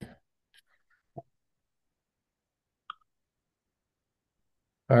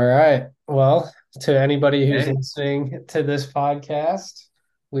All right. Well, to anybody who's Hey. listening to this podcast,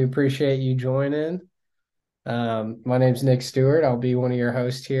 we appreciate you joining. My name's Nick Stewart. I'll be one of your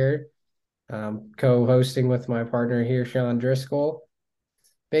hosts here, co-hosting with my partner here, Sean Driscoll.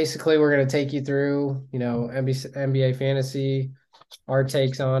 Basically, we're going to take you through, NBA fantasy, our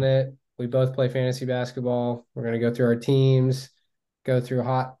takes on it. We both play fantasy basketball. We're going to go through our teams, go through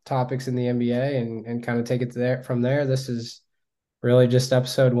hot topics in the NBA, and kind of take it there from there. This is really just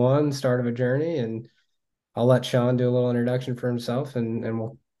episode one, start of a journey, and I'll let Sean do a little introduction for himself and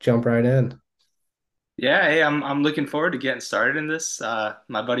we'll jump right in. Yeah, hey, I'm looking forward to getting started in this.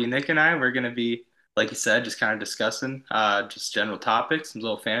 My buddy Nick and I, we're gonna be, like you said, just kind of discussing just general topics, some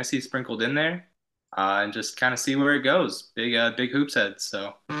little fantasy sprinkled in there, and just kind of see where it goes. Big hoops heads.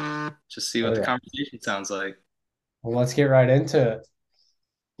 So just see Oh what the yeah. conversation sounds like. Well, let's get right into it.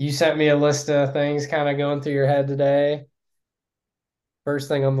 You sent me a list of things kind of going through your head today. First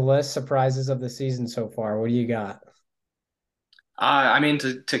thing on the list, surprises of the season so far. What do you got? I mean,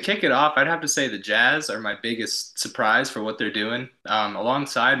 to kick it off, I'd have to say the Jazz are my biggest surprise for what they're doing.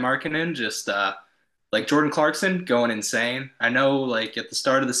 Alongside Markkanen, just like Jordan Clarkson going insane. I know, like at the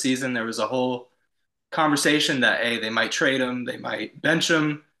start of the season, there was a whole conversation that hey, they might trade him, they might bench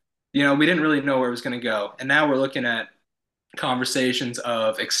him. We didn't really know where it was going to go, and now we're looking at conversations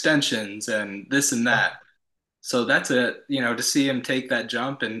of extensions and this and that. So that's it. To see him take that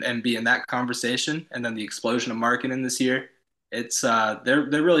jump and be in that conversation, and then the explosion of marketing this year, it's they're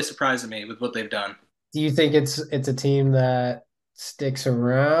really surprising me with what they've done. Do you think it's a team that sticks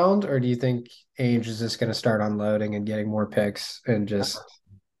around, or do you think Ainge is just going to start unloading and getting more picks and just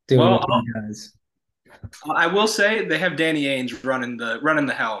doing Well, what he does? I will say they have Danny Ainge running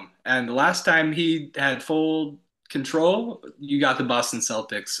the helm, and the last time he had full control, you got the Boston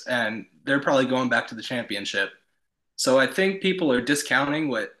Celtics, and they're probably going back to the championship. So I think people are discounting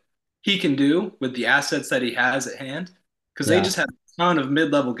what he can do with the assets that he has at hand, because they Yeah. just have a ton of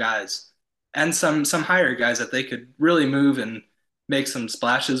mid-level guys and some higher guys that they could really move and make some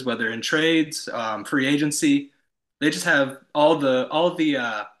splashes, whether in trades, free agency. They just have all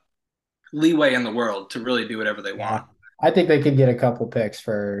the leeway in the world to really do whatever they Yeah. want. I think they could get a couple picks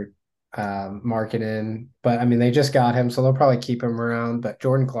for marketing, but I mean they just got him, so they'll probably keep him around. But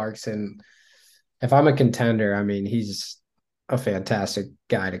Jordan Clarkson, if I'm a contender, I mean he's a fantastic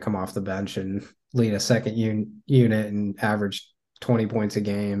guy to come off the bench and lead a second unit and average 20 points a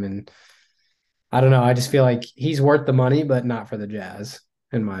game. And I don't know, I just feel like he's worth the money, but not for the Jazz,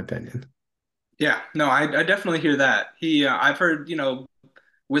 in my opinion. Yeah, no, I definitely hear that. I've heard,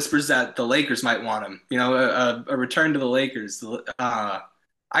 whispers that the Lakers might want him. A return to the Lakers.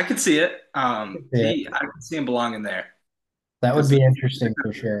 I could see it. Yeah, I could see him belonging there that would because be interesting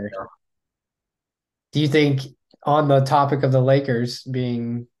for sure. Do you think, on the topic of the Lakers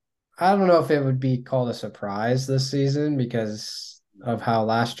being, I don't know if it would be called a surprise this season because of how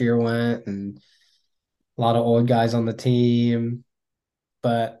last year went and a lot of old guys on the team,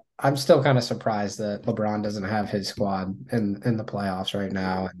 but I'm still kind of surprised that LeBron doesn't have his squad in the playoffs right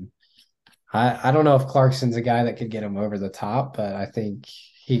now. And I don't know if Clarkson's a guy that could get him over the top, but I think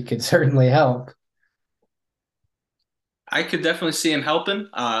he could certainly help. I could definitely see him helping.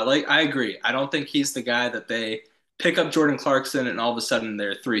 Like I agree. I don't think he's the guy that they pick up Jordan Clarkson and all of a sudden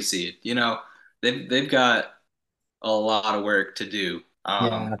they're three seed. They've got a lot of work to do.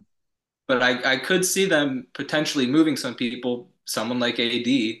 Yeah, But I could see them potentially moving some people, someone like AD.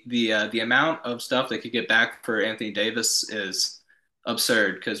 The amount of stuff they could get back for Anthony Davis is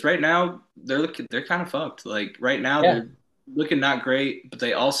absurd because right now they're kind of fucked. Like right now yeah, they're looking not great, but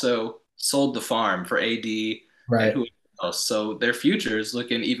they also sold the farm for AD and right. who else. So their future is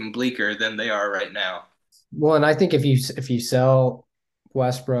looking even bleaker than they are right now. Well, and I think if you sell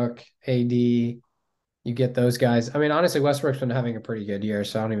Westbrook, AD, you get those guys. I mean, honestly, Westbrook's been having a pretty good year,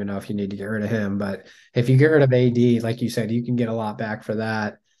 so I don't even know if you need to get rid of him. But if you get rid of AD, like you said, you can get a lot back for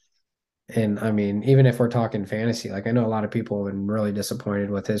that. And I mean, even if we're talking fantasy, like I know a lot of people have been really disappointed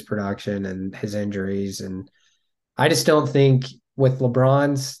with his production and his injuries. And I just don't think with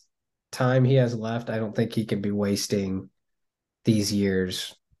LeBron's time he has left, I don't think he can be wasting these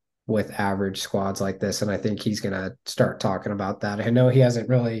years with average squads like this. And I think he's going to start talking about that. I know he hasn't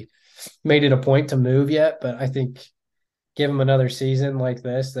really made it a point to move yet, but I think give him another season like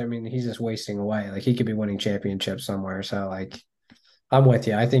this. I mean, he's just wasting away. Like he could be winning championships somewhere. So like I'm with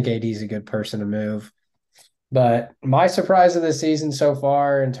you. I think AD is a good person to move. But my surprise of the season so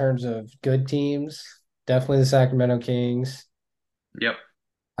far in terms of good teams, definitely the Sacramento Kings. Yep.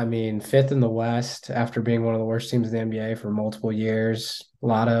 I mean, fifth in the West after being one of the worst teams in the NBA for multiple years. A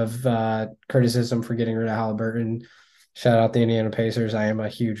lot of criticism for getting rid of Halliburton. Shout out the Indiana Pacers. I am a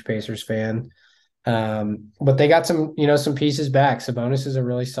huge Pacers fan. But they got some pieces back. Sabonis is a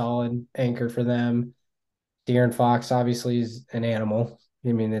really solid anchor for them. De'Aaron Fox obviously is an animal.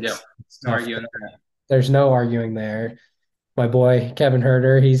 I mean, Yeah, it's no tough. arguing that. There's no arguing there. My boy Kevin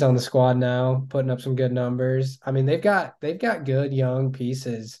Herter, he's on the squad now, putting up some good numbers. I mean, they've got good young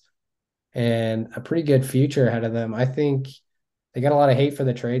pieces and a pretty good future ahead of them. I think they got a lot of hate for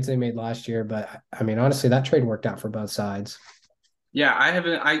the trades they made last year, but I mean, honestly, that trade worked out for both sides. Yeah, I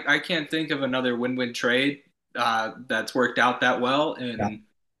haven't. I can't think of another win-win trade that's worked out that well Yeah, in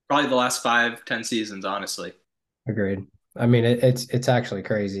probably the last 5, 10 seasons, honestly. agreed. I mean, it's actually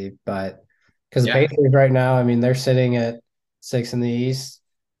crazy, but because the Yeah. Pacers right now, I mean, they're sitting at six in the East.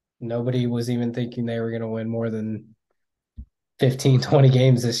 Nobody was even thinking they were going to win more than 15, 20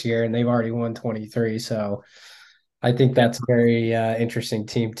 games this year, and they've already won 23. So I think Yeah. that's a very interesting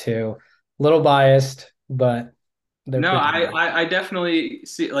team too. A little biased, but they're No, pretty I definitely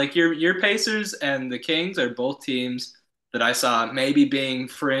see like your Pacers and the Kings are both teams that I saw maybe being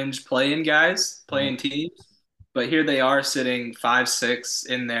fringe playing guys, good. playing teams, but here they are sitting 5, 6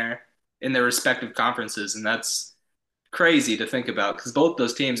 in their respective conferences, and that's crazy to think about because both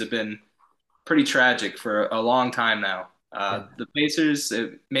those teams have been pretty tragic for a long time now. Yeah. The Pacers,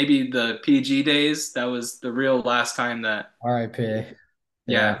 maybe the PG days, that was the real last time that, RIP.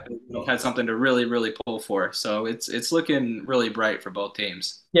 Yeah. yeah, had something to really, really pull for. So it's looking really bright for both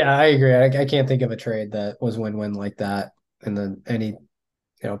teams. Yeah, I agree. I can't think of a trade that was win-win like that in the any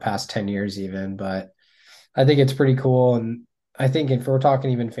past 10 years even, but I think it's pretty cool. And I think if we're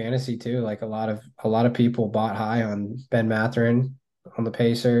talking even fantasy too, like a lot of people bought high on Ben Mathurin on the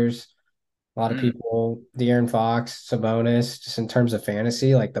Pacers. A lot of Mm, people, De'Aaron Fox, Sabonis, just in terms of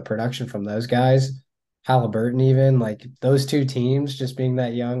fantasy, like the production from those guys, Halliburton even, like those two teams just being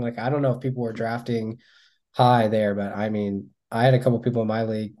that young. Like I don't know if people were drafting high there, but I mean, I had a couple people in my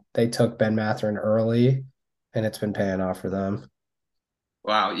league, they took Ben Mathurin early and it's been paying off for them.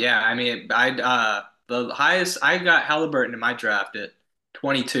 wow, yeah. I mean, the highest I got Halliburton in my draft at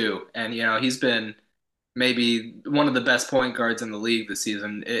 22, and he's been maybe one of the best point guards in the league this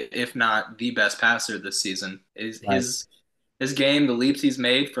season, if not the best passer this season. Is Right. his game, the leaps he's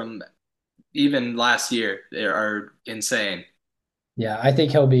made from even last year, they are insane. Yeah, I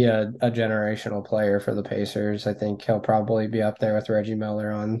think he'll be a generational player for the Pacers. I think he'll probably be up there with Reggie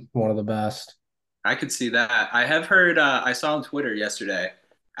Miller on one of the best. I could see that. I have heard, I saw on Twitter yesterday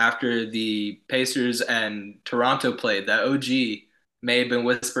after the Pacers and Toronto played that OG may have been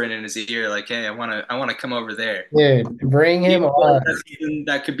whispering in his ear like, "Hey, I want to come over there." Dude, bring Do him you feel like on. that's something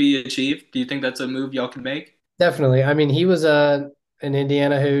that could be achieved? Do you think that's a move y'all can make? Definitely. I mean, he was an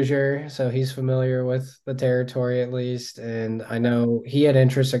Indiana Hoosier, so he's familiar with the territory at least. And I know he had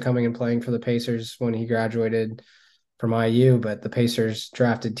interest in coming and playing for the Pacers when he graduated from IU, but the Pacers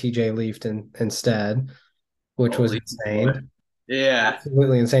drafted TJ Leaf instead, which Oh, was Lee boy. insane. Yeah.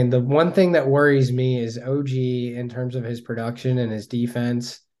 Absolutely insane. The one thing that worries me is OG in terms of his production and his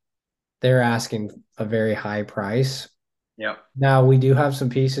defense. They're asking a very high price. Yep. Now we do have some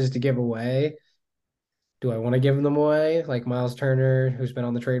pieces to give away. Do I want to give them away? Like Miles Turner, who's been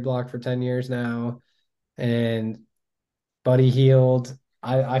on the trade block for 10 years now, and Buddy Heald.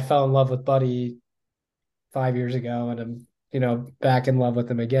 I fell in love with Buddy 5 years ago, and I'm, back in love with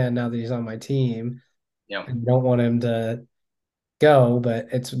him again now that he's on my team. Yep. I don't want him to go, but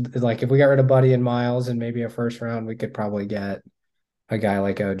it's like if we got rid of Buddy and Miles and maybe a first round, we could probably get a guy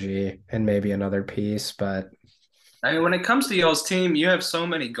like OG and maybe another piece. But I mean, when it comes to y'all's team, you have so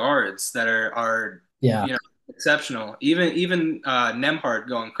many guards that are yeah, you know exceptional. Even Nemhard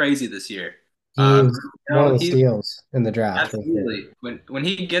going crazy this year. he is one of the He's steals in the draft for sure. absolutely when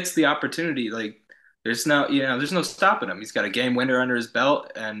he gets the opportunity, like there's no stopping him. He's got a game winner under his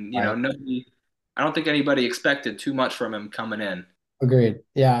belt, and Right. nobody. I don't think anybody expected too much from him coming in. Agreed.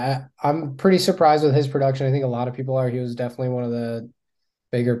 Yeah, I'm pretty surprised with his production. I think a lot of people are. He was definitely one of the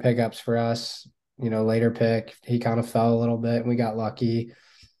bigger pickups for us. Later pick. He kind of fell a little bit and we got lucky.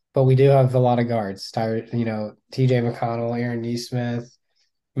 But we do have a lot of guards. TJ McConnell, Aaron Neesmith,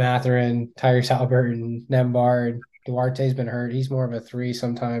 Mathurin, Tyrese Halliburton, Nembhard. Duarte's been hurt. He's more of a three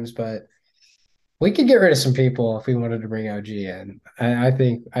sometimes, but we could get rid of some people if we wanted to bring OG in. I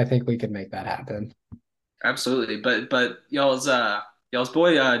think we could make that happen. Absolutely, but y'all's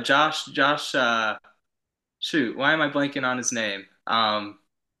boy Josh shoot, why am I blanking on his name?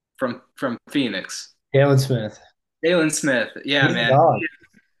 From Phoenix. Jalen Smith. Jalen Smith. Yeah, He's a man. dog.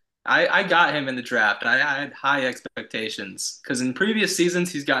 I got him in the draft. I had high expectations because in previous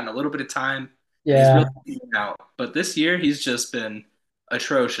seasons he's gotten a little bit of time and he's Yeah. really figured out. But this year he's just been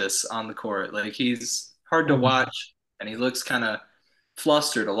atrocious on the court. Like he's hard to watch and he looks kind of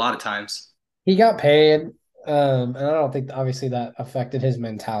flustered a lot of times. He got paid, and I don't think obviously that affected his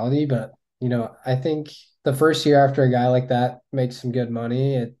mentality, but I think the first year after a guy like that makes some good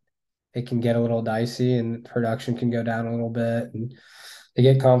money, it can get a little dicey and production can go down a little bit and they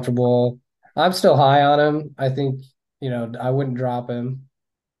get comfortable. I'm still high on him. I think, I wouldn't drop him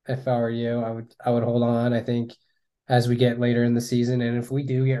if I were you. I would hold on, I think, as we get later in the season. And if we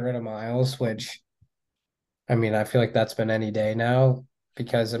do get rid of Miles, which I mean, I feel like that's been any day now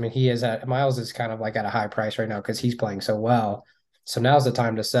because I mean he is at Miles is kind of like at a high price right now because he's playing so well. So now's the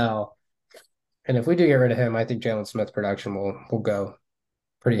time to sell. And if we do get rid of him, I think Jalen Smith's production will go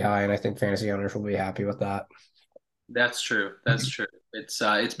pretty high, and I think fantasy owners will be happy with that. That's true. That's true.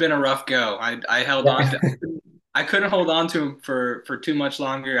 It's been a rough go. I held on Yeah. to I couldn't hold on to him for too much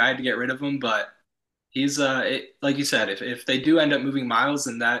longer. I had to get rid of him, but like you said, if they do end up moving Miles,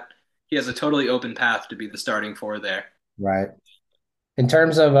 then that he has a totally open path to be the starting four there. Right. In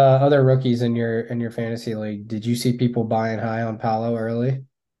terms of other rookies in your fantasy league, did you see people buying high on Paolo early?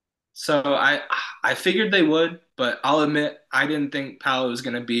 So I figured they would, but I'll admit I didn't think Paolo was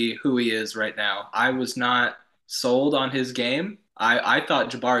going to be who he is right now. I was not sold on his game. I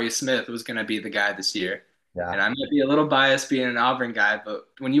thought Jabari Smith was going to be the guy this year. Yeah. And I might be a little biased being an Auburn guy, but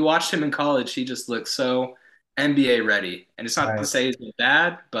when you watched him in college, he just looked so NBA ready. And it's not to Right. say he's been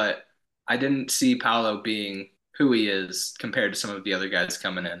bad, but I didn't see Paolo being who he is compared to some of the other guys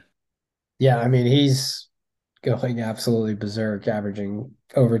coming in. Yeah, I mean, he's going absolutely berserk, averaging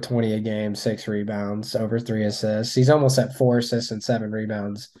over 20 a game, 6 rebounds, over 3 assists. He's almost at 4 assists and 7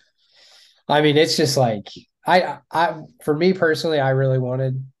 rebounds. I mean, it's just like for me personally, I really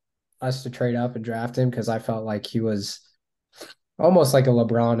wanted us to trade up and draft him because I felt like he was almost like a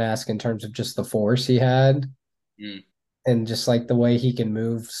LeBron-esque in terms of just the force he had Mm, and just like the way he can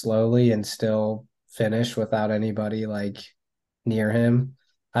move slowly and still finish without anybody like near him.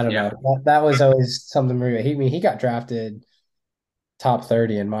 I don't know. yeah. That was always something. I mean, he got drafted top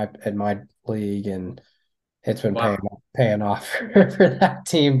 30 in my league, and it's been Wow. paying off for that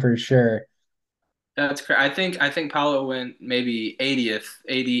team for sure. That's crazy. I think Paolo went maybe 80th,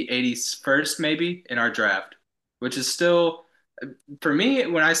 80, 81st maybe in our draft, which is still for me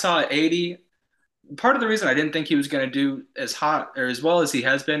when I saw 80, part of the reason I didn't think he was going to do as hot or as well as he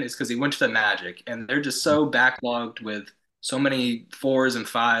has been is because he went to the Magic and they're just so backlogged with so many fours and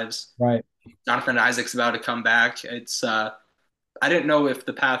fives. Right. Jonathan Isaac's about to come back. It's I didn't know if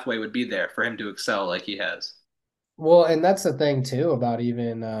the pathway would be there for him to excel like he has. Well, and that's the thing too about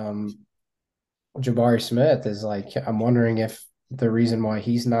even Jabari Smith is like I'm wondering if the reason why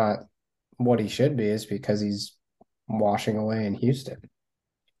he's not what he should be is because he's washing away in Houston.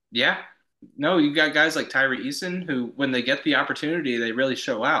 Yeah. No, you got guys like Tyree Eason who, when they get the opportunity, they really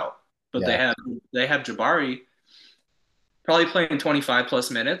show out. But they Yeah. have Jabari probably playing 25 plus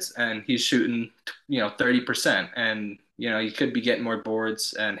minutes and he's shooting, 30%. And, he could be getting more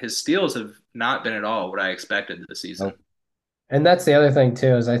boards and his steals have not been at all what I expected this season. Nope. And that's the other thing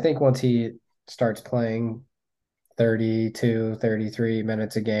too, is I think once he starts playing 32, 33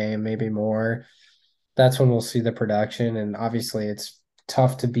 minutes a game, maybe more, that's when we'll see the production. And obviously it's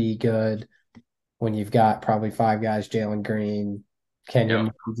tough to be good when you've got probably five guys, Jalen Green, Kenyon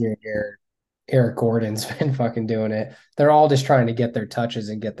Yep. Martin Jr., Eric Gordon's been fucking doing it. They're all just trying to get their touches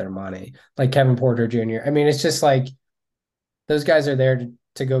and get their money. Like Kevin Porter Jr. I mean, it's just like those guys are there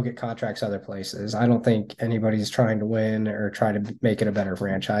to go get contracts other places. I don't think anybody's trying to win or try to make it a better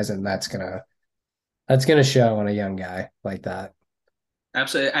franchise, and that's gonna show on a young guy like that.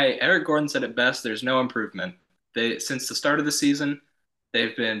 Absolutely. Eric Gordon said it best. There's no improvement. Since the start of the season,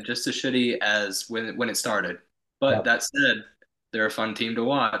 they've been just as shitty as when it started. But Yep. that said, they're a fun team to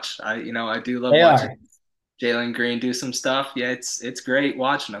watch. I do love They watching are. Jalen Green do some stuff. Yeah, it's great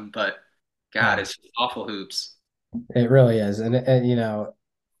watching them, but God, Yeah, it's just awful hoops. it really is. And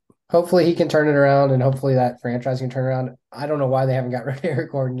hopefully he can turn it around and hopefully that franchise can turn around. I don't know why they haven't got rid of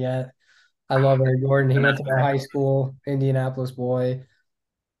Eric Gordon yet. I love Eric Gordon. He And went that's to my high school, Indianapolis boy.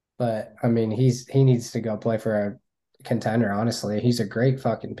 But I mean, he needs to go play for a contender, honestly. He's a great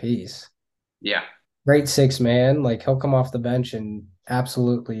fucking piece. yeah, Great six man. Like he'll come off the bench and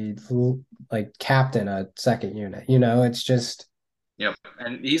absolutely like captain a second unit. It's just yep.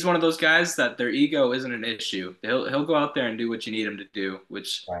 And he's one of those guys that their ego isn't an issue. He'll go out there and do what you need him to do,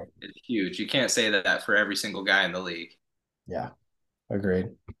 which right. is huge. You can't say that for every single guy in the league. Yeah, agreed.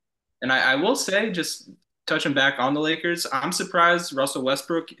 And I will say, just touching back on the Lakers, I'm surprised Russell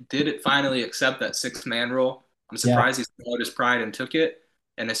Westbrook did it finally accept that six-man rule. I'm Yeah. surprised he swallowed his pride and took it.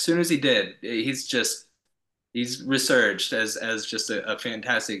 And as soon as he did, he's resurged as just a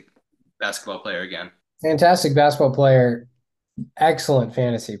fantastic basketball player again. Fantastic basketball player, excellent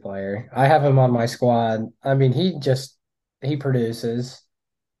fantasy player. I have him on my squad. I mean, he produces.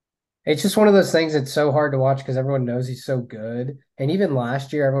 It's just one of those things that's so hard to watch because everyone knows he's so good. And even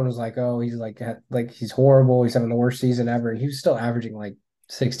last year, everyone was like, "Oh, he's like he's horrible. He's having the worst season ever." And he was still averaging like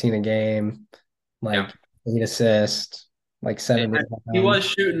 16 a game, Yeah. like 8 assists, like And seven he rebounds. was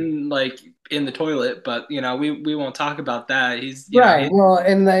shooting like in the toilet, but we won't talk about that. Right. Well,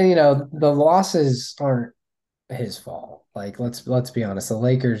 and then the losses aren't his fault. Like let's be honest, the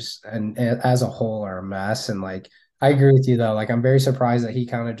Lakers and as a whole are a mess. And like I agree with you though. Like I'm very surprised that he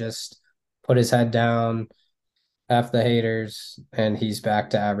kind of just put his head down F the haters, and he's back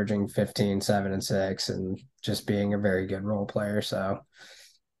to averaging 15, 7, and 6, and just being a very good role player. So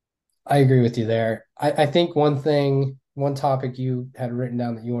I agree with you there. I think one topic you had written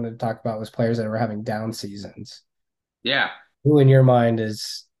down that you wanted to talk about was players that were having down seasons. Yeah. Who in your mind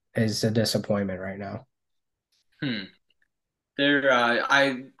is a disappointment right now? Hmm.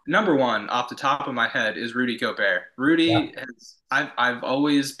 I number one off the top of my head is Rudy Gobert. Yeah. I've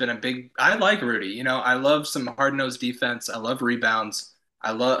always been a big. I like Rudy. I love some hard-nosed defense. I love rebounds.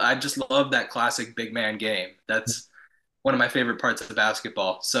 I just love that classic big man game. That's one of my favorite parts of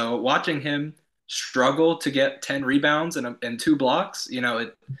basketball. So watching him struggle to get 10 rebounds and two blocks,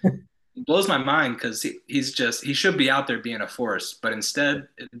 it blows my mind because he should be out there being a force, but instead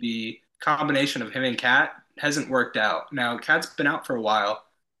the combination of him and Cat hasn't worked out. Now Cat's been out for a while,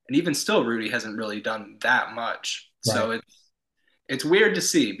 and even still, Rudy hasn't really done that much. Right. So it's weird to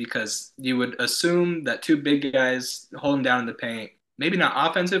see because you would assume that two big guys holding down in the paint, maybe not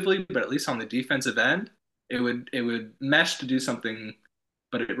offensively, but at least on the defensive end, it would mesh to do something,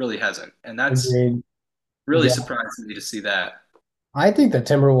 but it really hasn't, and that's Agreed. really Yeah. surprising me to see that. I think the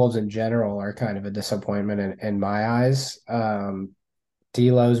Timberwolves in general are kind of a disappointment in my eyes.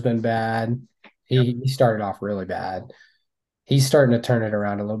 D'Lo's been bad. Yep. He started off really bad. He's starting to turn it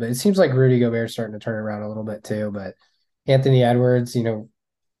around a little bit. It seems like Rudy Gobert's starting to turn it around a little bit too, but Anthony Edwards,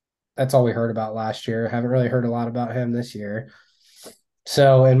 that's all we heard about last year. Haven't really heard a lot about him this year.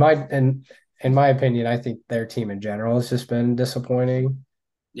 So in my opinion, I think their team in general has just been disappointing.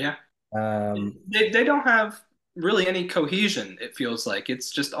 Yeah. Um, They don't have really any cohesion, it feels like. It's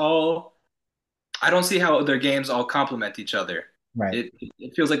just all I don't see how their games all complement each other. right.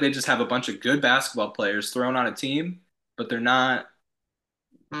 It feels like they just have a bunch of good basketball players thrown on a team, but they're not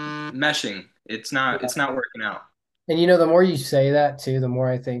meshing. It's not working out. And the more you say that too, the more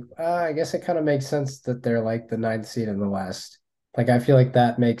I think, I guess it kind of makes sense that they're like the ninth seed in the West. Like I feel like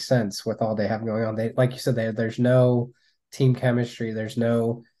that makes sense with all they have going on. They, like you said, there's no team chemistry. There's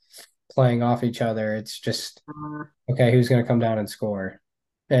no playing off each other. It's just okay, who's going to come down and score?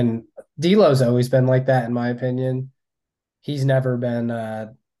 And D'Lo's always been like that, in my opinion. He's never been,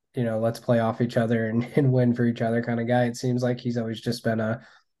 let's play off each other and win for each other kind of guy. It seems like he's always just been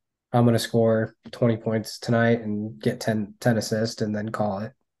I'm going to score 20 points tonight and get ten assists and then call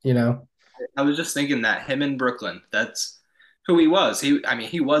it, you know? I was just thinking that him in Brooklyn, that's who he was. I mean,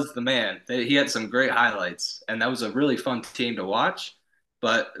 he was the man. He had some great highlights, and that was a really fun team to watch.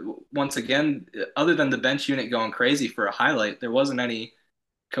 But once again, other than the bench unit going crazy for a highlight, there wasn't any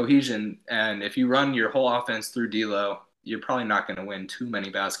cohesion. And if you run your whole offense through D'Lo, you're probably not going to win too many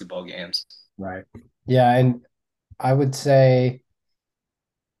basketball games. Right. Yeah. And I would say,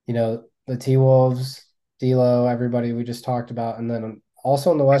 the T Wolves, D'Lo, everybody we just talked about. And then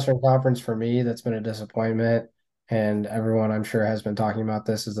also in the Western Conference for me, that's been a disappointment. And everyone I'm sure has been talking about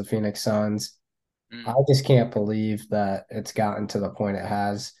this is the Phoenix Suns. I Mm. just can't believe that it's gotten to the point it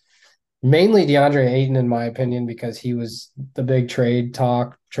has. Mainly DeAndre Ayton, in my opinion, because he was the big trade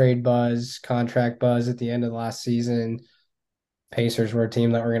talk, trade buzz, contract buzz at the end of the last season. Pacers were a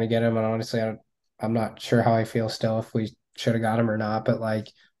team that were going to get him, and honestly, I'm not sure how I feel still if we should have got him or not. But like,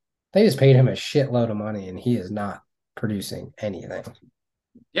 they just paid him a shitload of money, and he is not producing anything.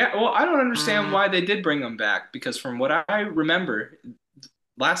 Yeah, well, I don't understand why they did bring him back because from what I remember,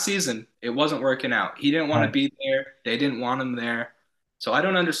 last season it wasn't working out. He didn't want to Right. be there. They didn't want him there. So I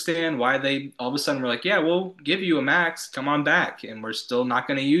don't understand why they all of a sudden were like, "Yeah, we'll give you a max. Come on back, and we're still not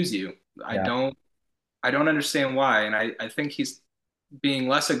going to use you." I Yeah, don't I don't understand why, and I think he's being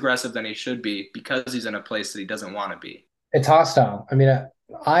less aggressive than he should be because he's in a place that he doesn't want to be. it's hostile. I mean,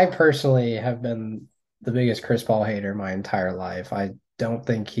 I personally have been the biggest Chris Paul hater my entire life. I don't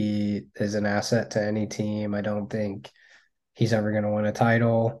think he is an asset to any team. I don't think he's ever going to win a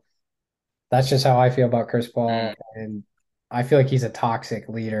title. That's just how I feel about Chris Mm. Paul. And I feel like he's a toxic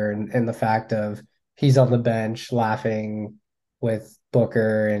leader in the fact of he's on the bench laughing with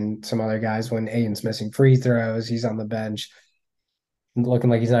Booker and some other guys when Aiden's missing free throws. He's on the bench looking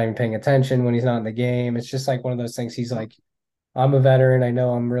like he's not even paying attention when he's not in the game. It's just like one of those things. He's like, I'm a veteran. I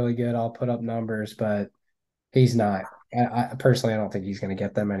know I'm really good. I'll put up numbers, but he's not. I personally, I don't think he's going to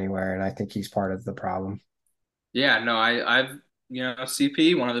get them anywhere, and I think he's part of the problem. Yeah, no, I've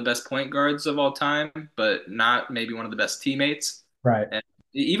CP, one of the best point guards of all time, but not maybe one of the best teammates. Right. And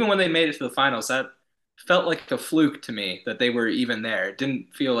even when they made it to the finals, that felt like a fluke to me that they were even there. It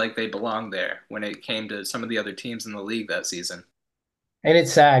didn't feel like they belonged there when it came to some of the other teams in the league that season. And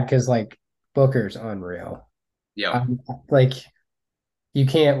it's sad because like Booker's unreal. Yo, I'm like you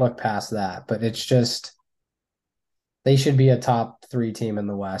can't look past that, but it's just they should be a top three team in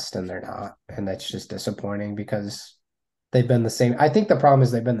the West, and they're not, and that's just disappointing because they've been the same. I think the problem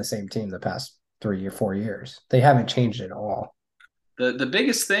is they've been the same team the past 3 or 4 years. They haven't changed at all. the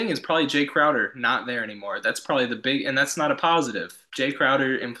biggest thing is probably Jay Crowder not there anymore. That's probably the big, and that's not a positive. Jay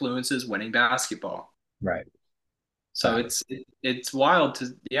Crowder influences winning basketball. Right. So Fact. it's wild to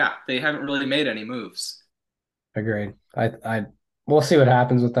yeah, they haven't really made any moves. Agreed. I we'll see what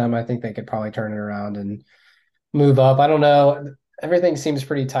happens with them. I think they could probably turn it around and move up. I don't know. Everything seems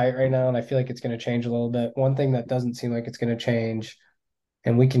pretty tight right now, and I feel like it's going to change a little bit. One thing that doesn't seem like it's going to change,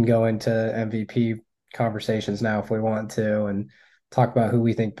 and we can go into MVP conversations now if we want to, and talk about who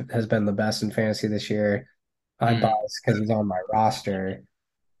we think has been the best in fantasy this year. I'm Mm, biased because he's on my roster,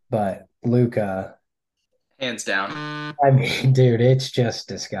 but Luca, hands down. I mean, dude, it's just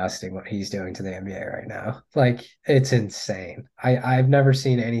disgusting what he's doing to the NBA right now. Like, it's insane. I've never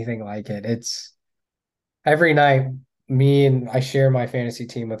seen anything like it. It's every night me and I share my fantasy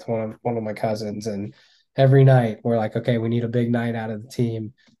team with one of my cousins, and every night we're like, okay, we need a big night out of the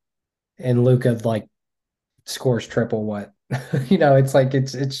team, and Luca like scores triple what it's like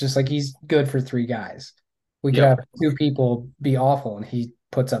it's just like he's good for three guys. We could Yep. have two people be awful, and he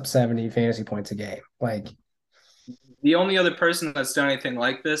puts up 70 fantasy points a game. Like, The only other person that's done anything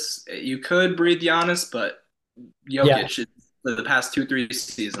like this, you could breathe Giannis, but yeah, Jokic for the past 2, 3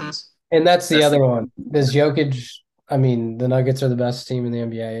 seasons. and that's the That's the other one. Does Jokic? I mean, the Nuggets are the best team in the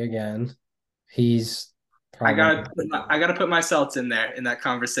NBA again. He's probably I gotta put my Celtics in there in that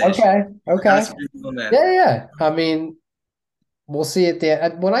conversation. okay. Okay. Giannis is a real man. Yeah, yeah. I mean, we'll see at the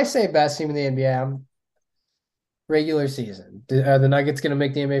end. When I say best team in the NBA, I'm regular season. Are the Nuggets going to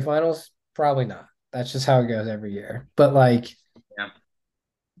make the NBA Finals? Probably not. That's just how it goes every year. But like Yeah.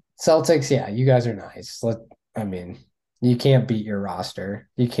 Celtics, yeah, you guys are nice. I mean, you can't beat your roster.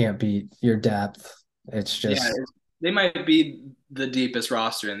 You can't beat your depth. It's Yeah, just they might be the deepest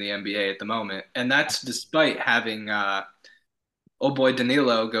roster in the NBA at the moment, and that's despite having oh boy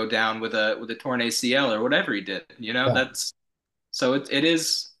Danilo go down with a torn ACL or whatever he did. yeah, That's so it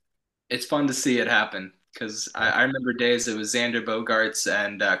is it's fun to see it happen because I remember days it was Xander Bogaerts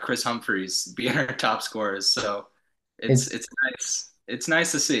and Chris Humphries being our top scorers. So it's it's nice. It's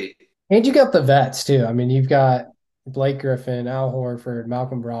nice to see. and you got the vets too. I mean, you've got Blake Griffin, Al Horford,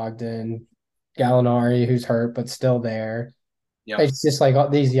 Malcolm Brogdon, Gallinari, who's hurt but still there. Yep. It's just like all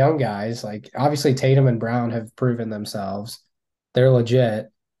these young guys, like obviously Tatum and Brown have proven themselves. They're legit.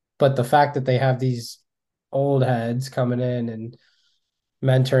 But the fact that they have these old heads coming in and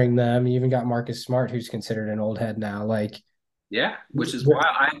mentoring them, you even got Marcus Smart, who's considered an old head now. Like, Yeah, which is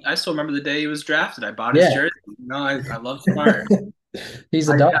why I still remember the day he was drafted. I bought his yeah, jersey. I love Smart. he's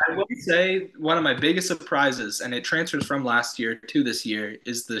a dog. I will say one of my biggest surprises, and it transfers from last year to this year,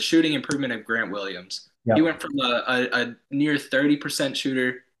 is the shooting improvement of Grant Williams. He Yep. went from a near 30%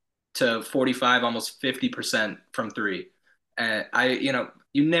 shooter to 45, almost 50% from three. And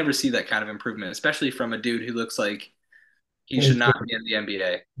you never see that kind of improvement, especially from a dude who looks like he should not be in the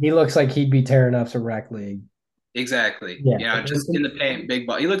NBA. He looks like he'd be tearing up some rec league. Exactly. Yeah. Just in the paint, big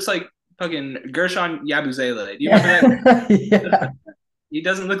ball. He looks like fucking Gershon Yabusele. Do you remember that? Yeah. He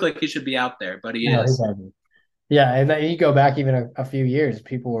doesn't look like he should be out there, but he No, he is. doesn't. Yeah, and then you go back even a few years,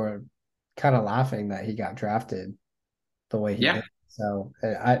 people were kind of laughing that he got drafted the way he Yeah. did. So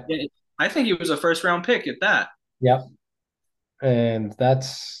I, Yeah, I think he was a first round pick at that. yep. And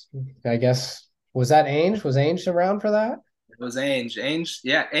that's, I guess, was that Ainge? Was Ainge around for that? It was Ainge.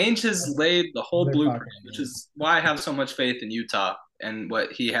 Yeah, Ainge has laid the whole Good blueprint, fucking which name. is why I have so much faith in Utah and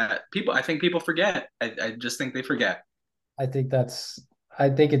what he had. I think people forget. I just think they forget. I think that's, I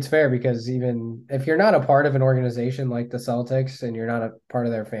think it's fair because even if you're not a part of an organization like the Celtics and you're not a part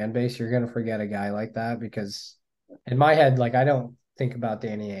of their fan base, you're going to forget a guy like that because in my head, like I don't think about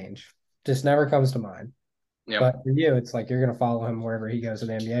Danny Ainge. Just never comes to mind. Yep, But for you, it's like you're going to follow him wherever he goes in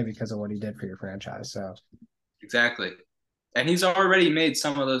the NBA because of what he did for your franchise. So, exactly. And he's already made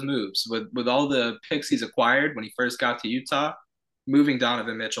some of those moves with all the picks he's acquired when he first got to Utah, moving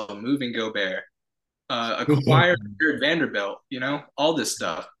Donovan Mitchell, moving Gobert. acquire Jared Vanderbilt, all this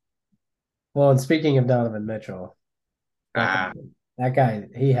stuff. Well, and speaking of Donovan Mitchell, that guy, Ah, that guy,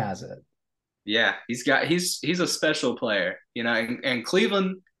 he has it. yeah, he's a special player, and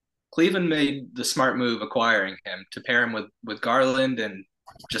Cleveland made the smart move acquiring him to pair him with Garland and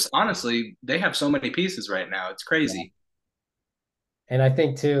just honestly, they have so many pieces right now. It's Yeah. crazy. And I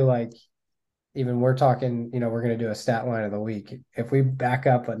think too, like even we're talking, we're going to do a stat line of the week. If we back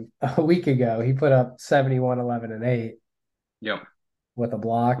up a week ago, he put up 71, 11, and 8 Yep. with a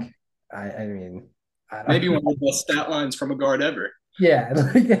block. I mean, I Maybe don't, one of the best stat lines from a guard ever. yeah,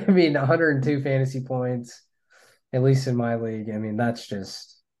 like, I mean, 102 fantasy points, at least in my league. I mean, that's Yeah.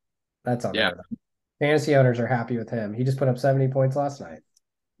 unheard of. Fantasy owners are happy with him. He just put up 70 points last night.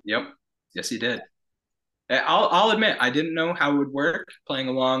 Yep. Yes, he did. I'll admit I didn't know how it would work playing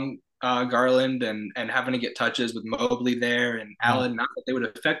along Garland and having to get touches with Mobley there and Yeah. Allen. Not that they would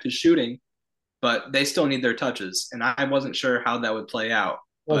affect his shooting, but they still need their touches, and I wasn't sure how that would play out.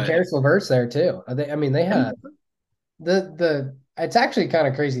 Well, But Karis LeVert's there too. I mean, they had the. It's actually kind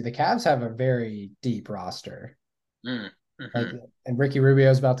of crazy. The Cavs have a very deep roster. Like, mm-hmm. and Ricky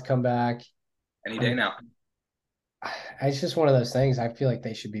Rubio's about to come back. Any I day mean, now. it's just one of those things. I feel like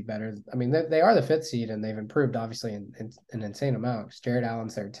they should be better. I mean, they are the fifth seed and they've improved obviously in an insane amount. 'Cause Jared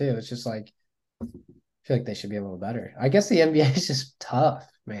Allen's there too. It's just like I feel like they should be a little better. I guess the NBA is just tough,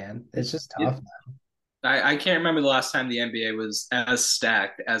 man. It's just It, tough. I can't remember the last time the NBA was as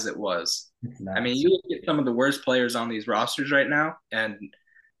stacked as it was. It's I mean, nuts. you look at some of the worst players on these rosters right now, and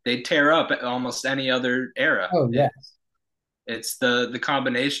they tear up almost any other era. Oh yeah, It's the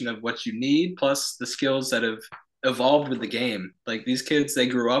combination of what you need plus the skills that have evolved with the game. Like these kids, they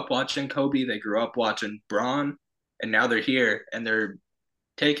grew up watching Kobe, they grew up watching Braun, and now they're here and they're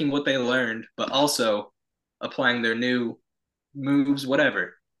taking what they learned, but also applying their new moves,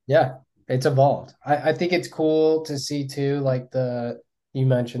 whatever. yeah. It's evolved. I think it's cool to see too. Like you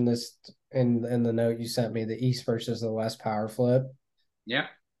mentioned this in the note you sent me, the East versus the West power flip. Yeah.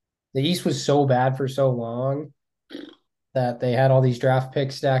 The East was so bad for so long that they had all these draft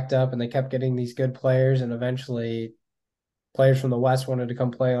picks stacked up and they kept getting these good players and eventually players from the West wanted to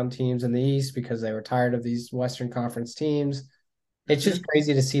come play on teams in the East because they were tired of these Western Conference teams. It's just Mm-hmm.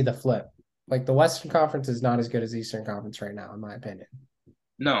 crazy to see the flip. Like the Western Conference is not as good as the Eastern Conference right now, in my opinion.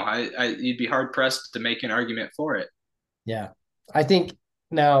 No, you'd be hard pressed to make an argument for it. Yeah. I think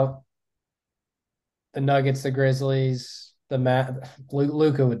now the Nuggets, the Grizzlies,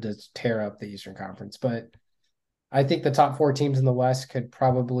 Luca would just tear up the Eastern Conference, but I think the top four teams in the West could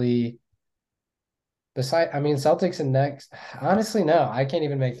probably I mean, Celtics and next. Honestly, no, I can't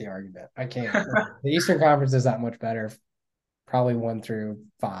even make the argument. I can't. The Eastern Conference is that much better. Probably 1 through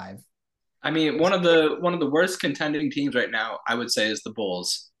 5. I mean, one of the worst contending teams right now, I would say, is the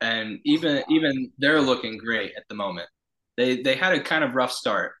Bulls, and even they're looking great at the moment. They had a kind of rough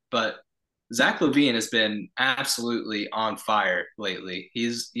start, but Zach LaVine has been absolutely on fire lately.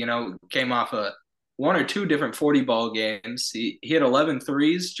 He's came off a one or two different 40 ball games. He had 11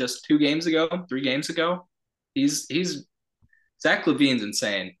 threes just 2 games ago, 3 games ago. He's Zach LaVine's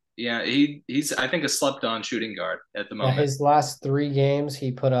insane. Yeah, he's I think a slept on shooting guard at the Yeah, moment. his last 3 games,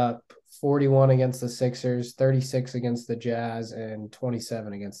 he put up 41 against the Sixers, 36 against the Jazz, and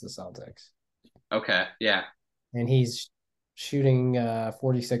 27 against the Celtics. Okay, yeah, And he's shooting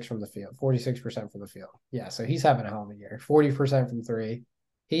 46 from the field, 46% from the field. Yeah, so he's having a hell of a year. 40% from three.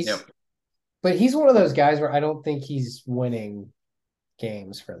 He's yep. but he's one of those guys where I don't think he's winning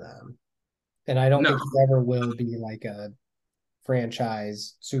games for them. And I don't No, think he ever will be like a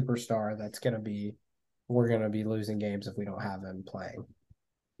franchise superstar that's going to be, we're going to be losing games if we don't have him playing.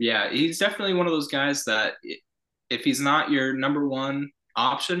 yeah, he's definitely one of those guys that if he's not your number one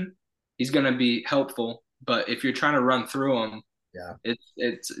option, he's going to be helpful. But if you're trying to run through him, Yeah.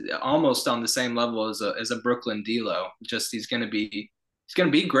 it's almost on the same level as a Brooklyn D'Lo. Just he's going to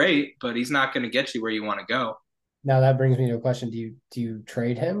be great, but he's not going to get you where you want to go. Now that brings me to a question. Do you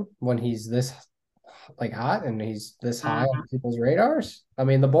trade him when he's this like hot and he's this high on Mhm. people's radars? I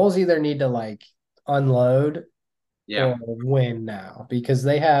mean, the Bulls either need to like unload Yeah, or win now because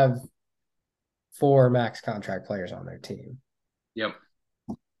they have 4 max contract players on their team. yep.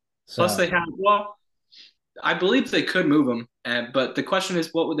 Plus So they have well, I believe they could move him, but the question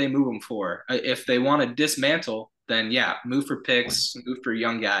is, what would they move him for? If they want to dismantle, then yeah, move for picks, move for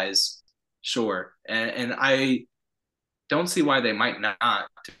young guys, sure. And I don't see why they might not.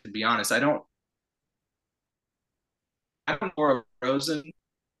 To be honest, I don't know Rosen,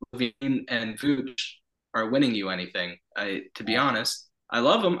 Levine, and Vooch are winning you anything. To be honest, I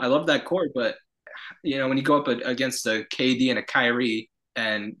love them. I love that court, but when you go up against a KD and a Kyrie,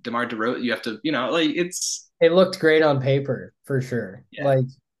 and DeMar DeRozan, you have to, like it's It looked great on paper for sure. yeah, Like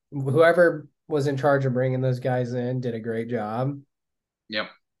whoever was in charge of bringing those guys in did a great job, yep.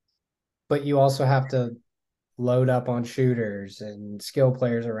 but you also have to load up on shooters and skill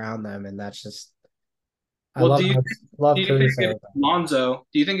players around them, and that's just I Well, love do love you think if Caruso. Lonzo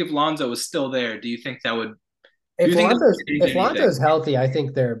was still there, do you think that would do If you think that Lonzo's would change if anything? Lonzo's healthy, I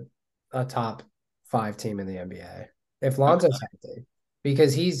think they're a top five team in the NBA. If Okay. Lonzo's healthy,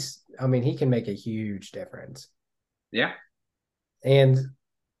 because I mean, he can make a huge difference. Yeah. And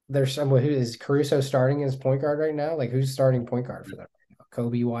there's someone who is Caruso starting as point guard right now. Like who's starting point guard for them right now?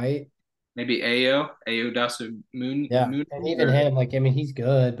 Kobe White. Maybe Ayo Dasu Yeah, Moon and even or him, like I mean, he's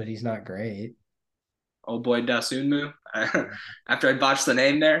good, but he's not great. old boy Dasunmu. After I botched the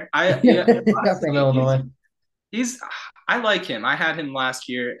name there, From honestly, Illinois. he's I like him. I had him last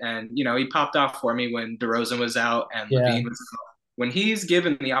year, and he popped off for me when DeRozan was out and Yeah. Levine was out. When he's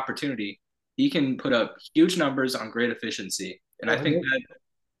given the opportunity, he can put up huge numbers on great efficiency, and I Well, think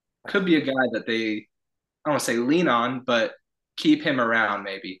that could be a guy that they I don't want to say lean on, but keep him around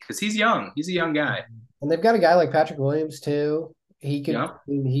maybe because he's young. He's a young guy. and they've got a guy like Patrick Williams too. Yeah.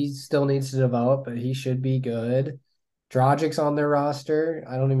 He still needs to develop, but he should be good. Dragic's on their roster.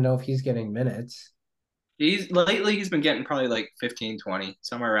 I don't even know if he's getting minutes. He's been getting probably like 15, 20,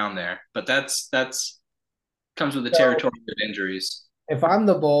 somewhere around there. But that's comes with the So territory of injuries. if I'm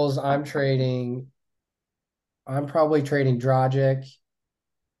the Bulls, I'm probably trading Dragic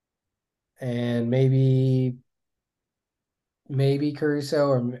and maybe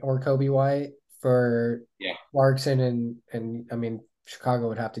Caruso or Kobe White for Yeah. Clarkson and I mean Chicago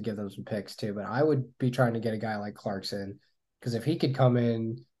would have to give them some picks too, but I would be trying to get a guy like Clarkson because if he could come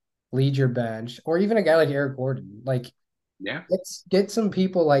in, lead your bench, or even a guy like Eric Gordon, like Yeah. let's get some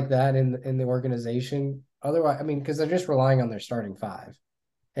people like that in the organization. Otherwise, I mean, because they're just relying on their starting five,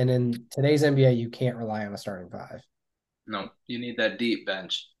 and in today's NBA, you can't rely on a starting five. No, you need that deep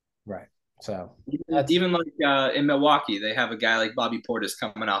bench. Right. So Even, that's even like in Milwaukee, they have a guy like Bobby Portis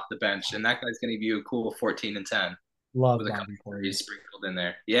coming off the bench, and that guy's going to give you a cool 14 and 10 love with a couple Bobby of threes Portis. sprinkled in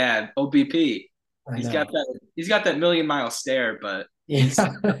there. Yeah, OBP. I He's got know. that. He's got that million-mile stare, but he's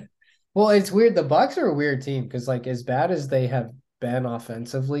Yeah. Well, it's weird. The Bucks are a weird team because, like, as bad as they have been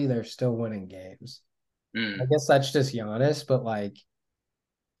offensively, they're still winning games. I mm, guess that's just Giannis, but like,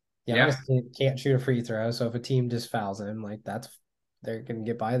 yeah, Giannis can't shoot a free throw. So if a team just fouls him, like, they're gonna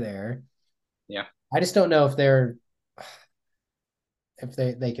get by there. yeah. I just don't know if they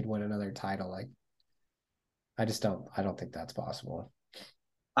could win another title. Like, I don't think that's possible.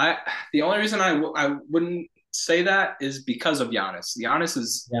 I the only reason I wouldn't say that is because of Giannis. Giannis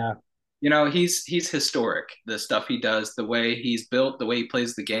is Yeah. he's historic. The stuff he does, the way he's built, the way he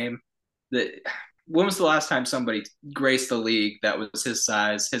plays the game. The when was the last time somebody graced the league that was his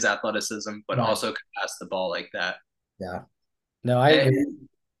size, his athleticism, but Right. also could pass the ball like that? Yeah. No, I agree.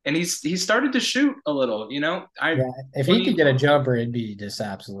 And he's started to shoot a little. I Yeah. If when he could he get a jumper, it'd be just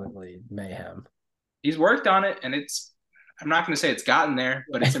absolutely mayhem. he's worked on it, and I'm not going to say it's gotten there,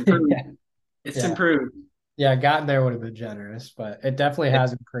 but it's improved. Yeah. It's Yeah. improved. Yeah, gotten there would have been generous, but it definitely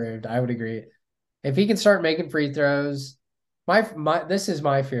has improved. I would agree. If he can start making free throws, my this is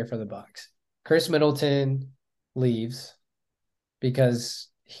my fear for the Bucks. Chris Middleton leaves because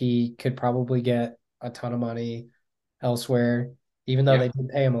he could probably get a ton of money elsewhere, even though Yeah. they did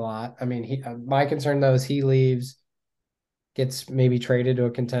pay him a lot. I mean, my concern though is he leaves, gets maybe traded to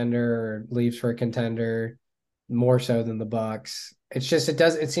a contender or leaves for a contender more so than the Bucks. It's just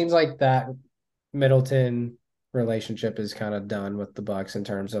it seems like that Middleton relationship is kind of done with the Bucks in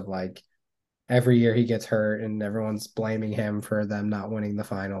terms of like every year he gets hurt and everyone's blaming him for them not winning the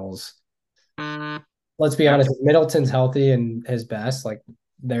finals. Let's be Yeah. honest, if Middleton's healthy and his best, like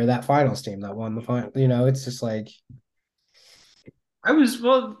they're that finals team that won the final. It's just like,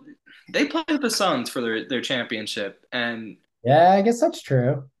 Well, they played the Suns for their championship, yeah, I guess that's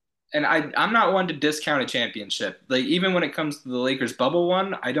true. and I'm not one to discount a championship. Like even when it comes to the Lakers bubble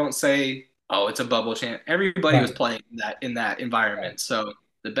one, I don't say, oh, it's a bubble champ. Everybody was Right. playing in that environment, so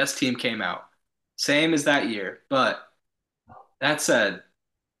the best team came out. Same as that year, but that said,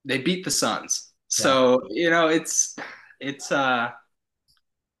 they beat the Suns. Yeah. So, it's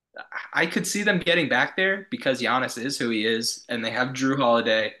I could see them getting back there because Giannis is who he is, and they have Drew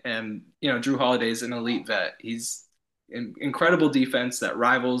Holiday, and Drew Holiday's an elite vet. He's incredible defense that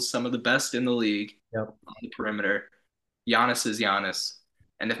rivals some of the best in the league Yep. on the perimeter. Giannis is Giannis,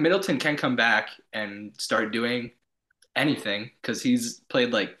 and if Middleton can come back and start doing anything, because he's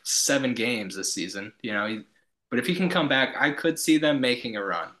played like 7 games this season, but if he can come back, I could see them making a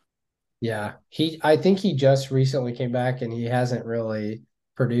run. Yeah. I think he just recently came back and he hasn't really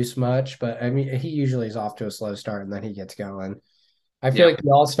produced much, but I mean, he usually is off to a slow start and then he gets going. I feel Yeah, like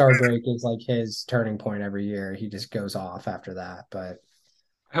the All-Star break is like his turning point every year. He just goes off after that, but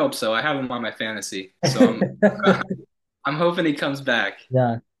I hope so. I have him on my fantasy, so I'm hoping he comes back.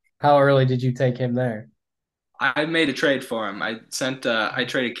 yeah. How early did you take him there? I made a trade for him. I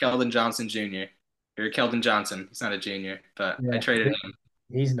traded Keldon Johnson Jr. or Keldon Johnson. He's not a junior, but I Yeah. traded him.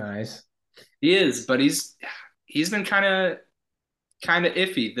 He's nice. He is, but he's been kind of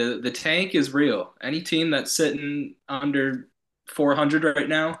iffy. The tank is real. Any team that's sitting under 400 right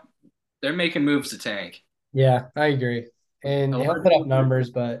now, they're making moves to tank. Yeah, I agree. A And lot he'll of put up teams are, numbers,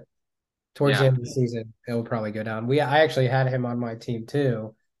 but towards the yeah. end of the season, it'll probably go down. I actually had him on my team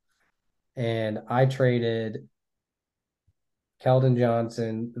too, and I traded Keldon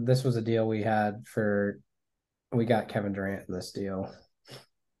Johnson. This was a deal we had for we got Kevin Durant in this deal.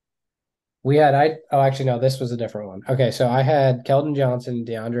 We had I oh actually no, this was a different one. Okay, so I had Keldon Johnson,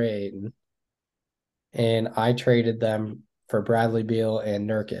 DeAndre Ayton, and I traded them for Bradley Beal and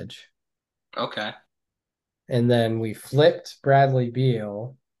Nurkic. Okay. And then we flipped Bradley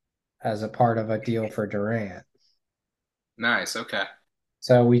Beal as a part of a deal for Durant. Nice. Okay.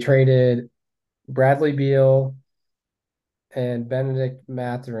 So we traded Bradley Beal and Benedict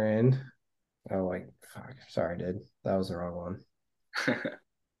Mathurin. Oh wait, fuck. Sorry, dude. That was the wrong one.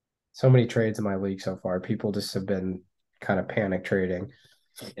 So many trades in my league so far. People just have been kind of panic trading.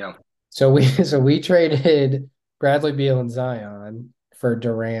 Yeah. So we traded Bradley Beal and Zion for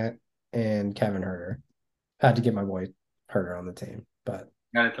Durant and Kevin Herter. Had to get my boy Herter on the team, but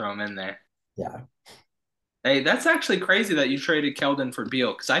Gotta throw him in there. yeah, Hey, that's actually crazy that you traded Keldon for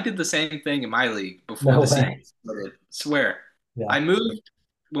Beal because I did the same thing in my league before no the season way. started. Swear. Yeah, I moved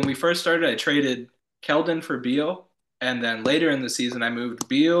when we first started, I traded Keldon for Beal, and then later in the season I moved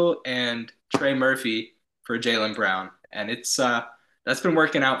Beal and Trey Murphy for Jaylen Brown. And it's that's been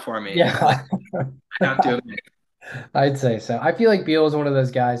working out for me. Like yeah, I have to admit. I'd say so. I feel like Beal is one of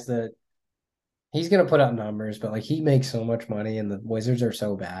those guys that he's gonna put up numbers, but like he makes so much money, and the Wizards are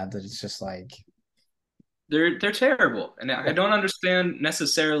so bad that it's just like, They're terrible. And I don't understand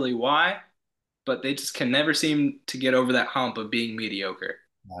necessarily why, but they just can never seem to get over that hump of being mediocre.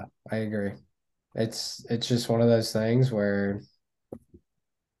 yeah, I agree. It's just one of those things where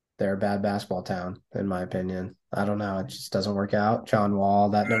they're a bad basketball town, in my opinion. I don't know. It just doesn't work out. John Wall,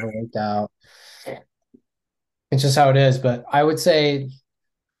 that never worked out. It's just how it is. But I would say,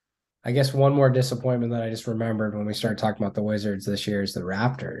 I guess one more disappointment that I just remembered when we started talking about the Wizards this year is the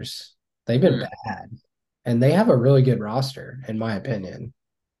Raptors. They've been Hmm. bad, and they have a really good roster, in my opinion.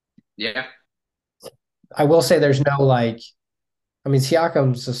 Yeah. I will say there's no like, I mean,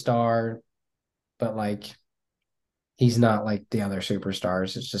 Siakam's a star, but like he's not like the other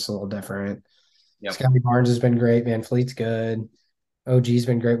superstars. It's just a little different. Yep. Scotty Barnes has been great. Van Fleet's good. OG's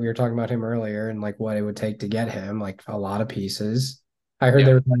been great. We were talking about him earlier and like what it would take to get him, like a lot of pieces. I heard they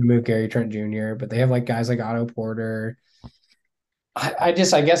Yeah. were going to move Gary Trent Jr., but they have like guys like Otto Porter. I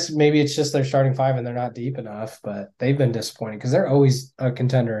guess maybe it's just their starting five and they're not deep enough, but they've been disappointing because they're always a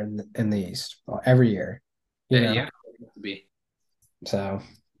contender in the East every year, you know. Yeah. To be. So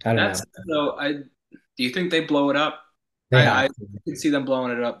I don't know. That's so I do you think they blow it up? They I have to. can see them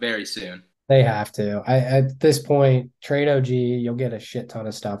blowing it up very soon. They have to. I At this point, trade OG, you'll get a shit ton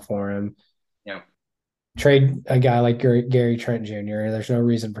of stuff for him. Yeah. Trade a guy like Gary Trent Jr. There's no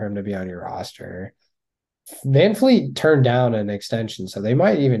reason for him to be on your roster. Van Fleet turned down an extension, so they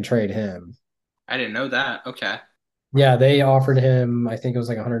might even trade him. I didn't know that. Okay. Yeah, they offered him, I think it was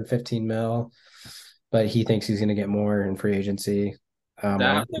like 115 mil, but he thinks he's going to get more in free agency.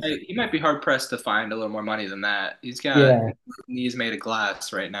 That he might be hard pressed to find a little more money than that. He's got Yeah, knees made of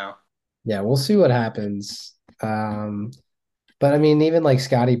glass right now. yeah, we'll see what happens. But I mean, even like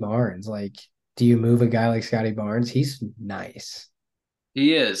Scotty Barnes, like, do you move a guy like Scotty Barnes? He's nice.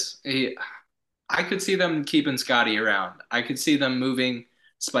 He is. I could see them keeping Scotty around. I could see them moving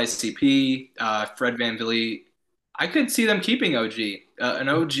Spicy P, Fred VanVleet. I could see them keeping OG. An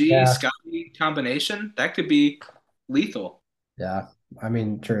OG Yeah, Scotty combination that could be lethal. yeah. I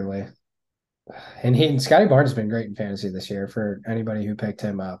mean, truly. And Scotty Barnes has been great in fantasy this year for anybody who picked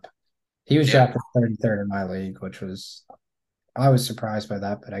him up. He was Yeah. drafted 33rd in my league, which was I was surprised by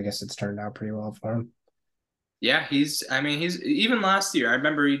that, but I guess it's turned out pretty well for him. Yeah, I mean, he's even last year. I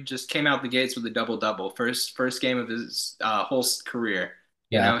remember he just came out the gates with a double double, first game of his whole career.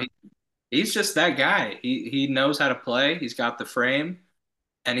 You Yeah, know, he's just that guy. He knows how to play. He's got the frame,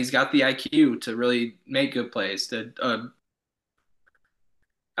 and he's got the IQ to really make good plays. I don't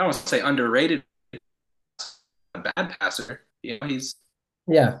want to say underrated, a bad passer. You know,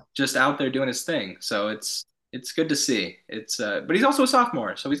 Yeah. just out there doing his thing. So it's good to see. It's but he's also a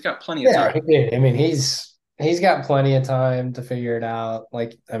sophomore, so he's got plenty of Yeah, time. he did. I mean, he's got plenty of time to figure it out.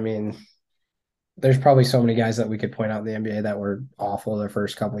 Like, I mean, there's probably so many guys that we could point out in the NBA that were awful their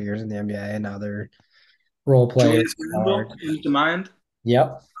first couple of years in the NBA, and now they're role players. Julius Hard. Randle comes to mind.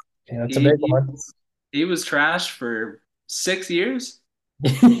 Yep. Yeah, that's a He big he one. he was trash for 6 years.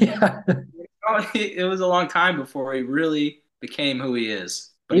 Yeah. Oh, it was a long time before he really became who he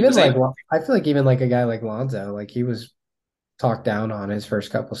is. But he Even was like, able. I feel like even like a guy like Lonzo, like he was talked down on his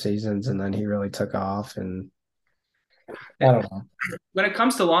first couple seasons, and then he really took off. And I don't know. When it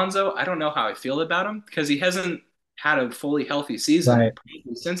comes to Lonzo, I don't know how I feel about him because he hasn't had a fully healthy season Right.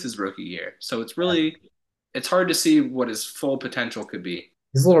 probably since his rookie year. So it's hard to see what his full potential could be.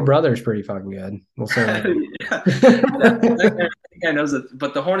 His little brother's pretty fucking good. We'll say Yeah, that. that guy knows it.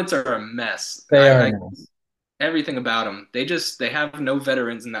 But the Hornets are a mess. They are I nice. everything about them. They have no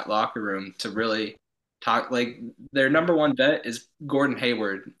veterans in that locker room to really talk. Like their number one vet is Gordon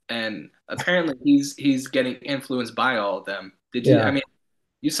Hayward, and apparently he's getting influenced by all of them. Did you? I Yeah. mean,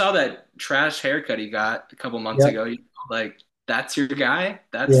 you saw that trash haircut he got a couple months Yep. ago. Like that's your guy.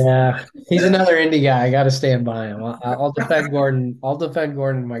 Yeah. He's another indie guy. I got to stand by him. I'll defend Gordon. I'll defend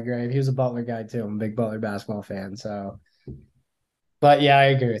Gordon in my grave. He was a Butler guy too. I'm a big Butler basketball fan. So, but yeah, I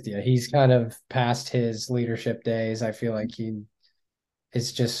agree with you. He's kind of past his leadership days. I feel like he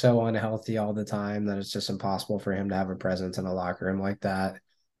is just so unhealthy all the time that it's just impossible for him to have a presence in a locker room like that.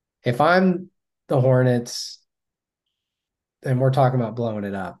 If I'm the Hornets and we're talking about blowing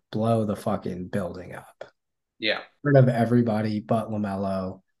it up, blow the fucking building up. yeah. Rid of everybody but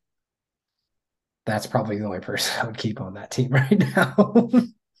LaMelo. That's probably the only person I would keep on that team right now.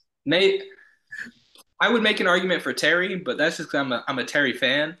 Nate, I would make an argument for Terry, but that's just 'cause I'm a Terry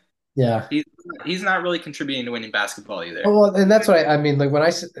fan. Yeah. He's he's not really contributing to winning basketball either. Oh, well, and that's what I mean. Like when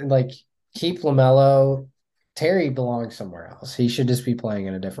like keep LaMelo, Terry belongs somewhere else. He should just be playing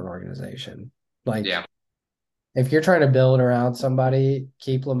in a different organization. Like Yeah, if you're trying to build around somebody,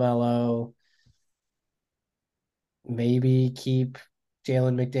 keep LaMelo. Maybe keep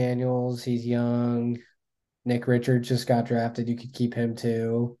Jalen McDaniels. He's young. Nick Richards just got drafted. You could keep him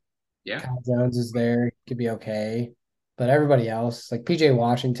too. yeah, Kyle Jones is there. He could be okay. But everybody else, like PJ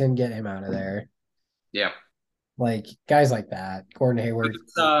Washington, get him out of there. yeah. Like guys like that. Gordon Hayward.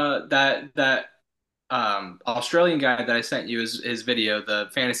 That Australian guy that I sent you his video, the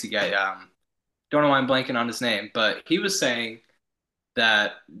fantasy guy. Don't know why I'm blanking on his name, but he was saying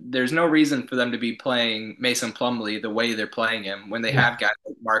that there's no reason for them to be playing Mason Plumlee the way they're playing him when they Yeah. have guys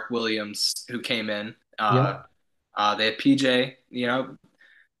like Mark Williams who came in. Yep. They have PJ.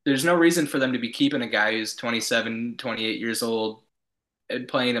 There's no reason for them to be keeping a guy who's 27, 28 years old and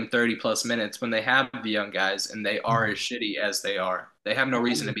playing him 30 plus minutes when they have the young guys and they are as shitty as they are. They have no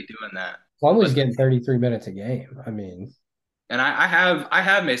reason to be doing that. Plumlee's But getting 33 minutes a game. I mean, and I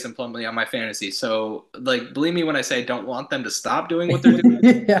have Mason Plumlee on my fantasy, so like believe me when I say don't want them to stop doing what they're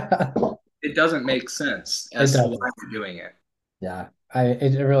doing. yeah, It doesn't make sense it as to why doesn't. they're doing it. Yeah,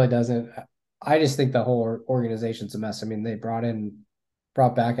 it really doesn't. I just think the whole organization's a mess. I mean,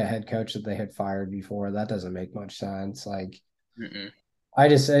 brought back a head coach that they had fired before. That doesn't make much sense. Like, Mm-mm.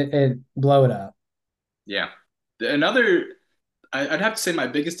 it blow it up. Yeah. Another, I'd have to say my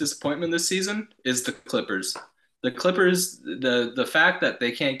biggest disappointment this season is the Clippers. The Clippers, the fact that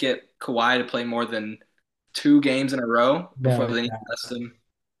they can't get Kawhi to play more than 2 games in a row before No, they need yeah, to rest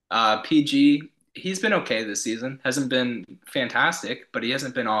him. PG, he's been okay this season. Hasn't been fantastic, but he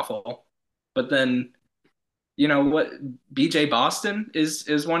hasn't been awful. But then, you know what? BJ Boston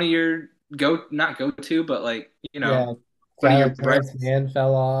is one of your not go to, but like, yeah. one of Guy your like bread. Terrence Mann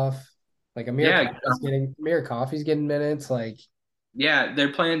fell off. Like Yeah, Amir Coffey's getting minutes. Like, yeah,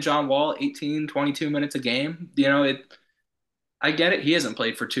 they're playing John Wall 18, 22 minutes a game. I get it. He hasn't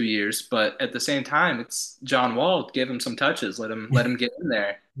played for 2 years, but at the same time, it's John Wall. Give him some touches. Let him get in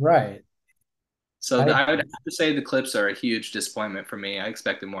there. right. So I I would have to say the Clips are a huge disappointment for me. I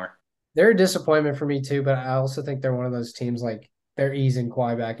expected more. They're a disappointment for me too, but I also think they're one of those teams like they're easing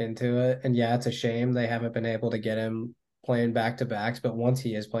Kawhi back into it. And yeah, it's a shame they haven't been able to get him playing back to backs, but once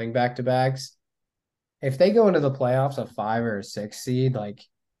he is playing back to backs, if they go into the playoffs a 5 or a 6 seed, like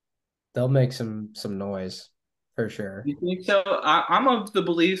they'll make some noise for sure. You think so? I'm of the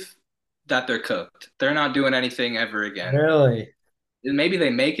belief that they're cooked. They're not doing anything ever again. Really? Maybe they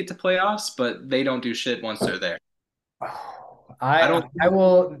make it to playoffs, but they don't do shit once they're there. Oh, I I don't I think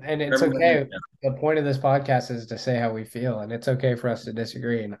will, and it's everyone is. okay. The point of this podcast is to say how we feel, and it's okay for us to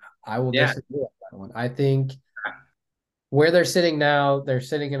disagree. And I will Yeah, disagree with that one. I think where they're sitting now, they're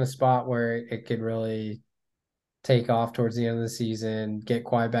sitting in a spot where it could really take off towards the end of the season, get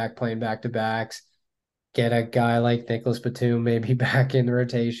Kawhi back playing back to backs, get a guy like Nicholas Batum maybe back in the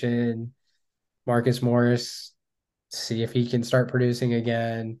rotation, Marcus Morris, see if he can start producing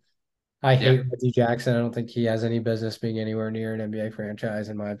again. I Yeah. hate Reggie Jackson. I don't think he has any business being anywhere near an NBA franchise,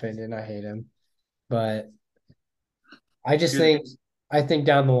 in my opinion. I hate him. But I just You're the, think I think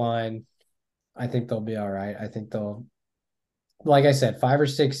down the line, I think they'll be all right. I think they'll, like I said, 5 or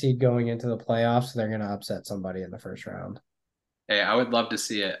 6 seed going into the playoffs. They're going to upset somebody in the first round. Hey, I would love to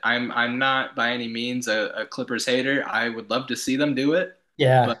see it. I'm not by any means a Clippers hater. I would love to see them do it, but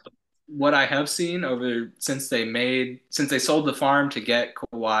Yeah, what I have seen over since they sold the farm to get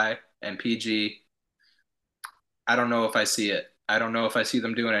Kawhi and PG, I don't know if I see it. I don't know if I see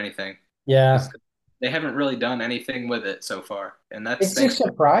them doing anything because yeah. they haven't really done anything with it so far, and that's It's just thanks.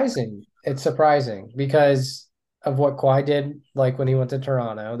 surprising. It's surprising because of what Kawhi did, like when he went to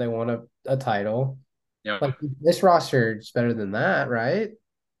Toronto, they won a title. You know, Like this roster is better than that, right?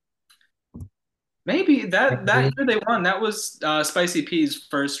 maybe I that mean, year they won. That was Spicy P's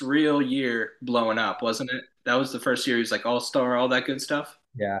first real year blowing up, wasn't it? That was the first year he was like All Star, all that good stuff.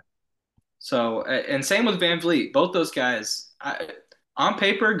 yeah, So, and same with Van Vliet. Both those guys, on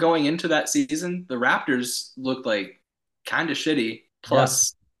paper, going into that season, the Raptors looked like kind of shitty. yeah.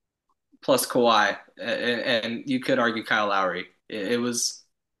 Plus Kawhi, and you could argue Kyle Lowry. It was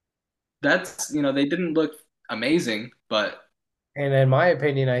that's they didn't look amazing, but And in my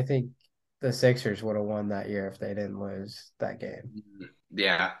opinion, I think the Sixers would have won that year if they didn't lose that game.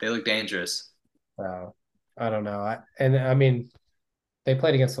 yeah, they look dangerous. So I don't know. And I mean, they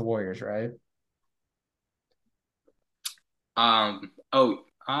played against the Warriors, right? Oh,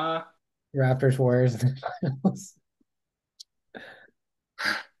 Raptors, Warriors.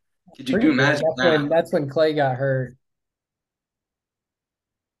 could you Pretty sure imagine that? that's when Clay got hurt.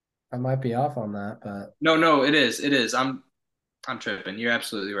 I might be off on that, but No, no, it is. I'm tripping. You're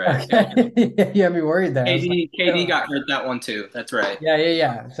absolutely right. It was okay. You had me worried there. I was like, KD oh. got hurt that one too. That's right. Yeah, yeah,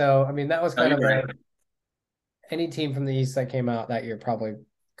 yeah. So I mean, that was No, kind you're of right. any team from the East that came out that year probably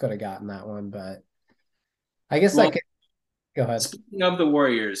could have gotten that one, but I guess I Well, could go ahead. speaking of the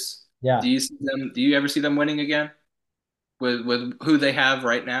Warriors, Yeah. Do you ever see them winning again with who they have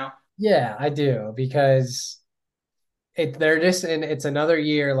right now? Yeah, I do because they're just and it's another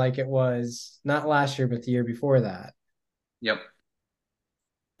year like it was not last year, but the year before that. Yep,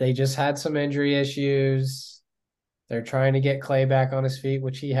 They just had some injury issues. They're trying to get Clay back on his feet,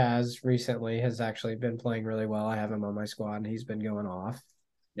 which he has recently, has actually been playing really well. I have him on my squad and he's been going off.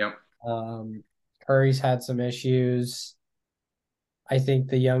 yep, Um, Curry's had some issues. I think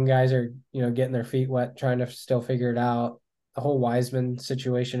the young guys are, getting their feet wet, trying to still figure it out. The whole Wiseman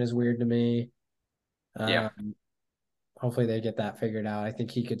situation is weird to me. yeah, Um, Hopefully they get that figured out. I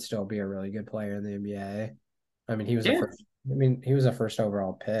think he could still be a really good player in the NBA. I mean, he was a yeah, first. I mean, he was a first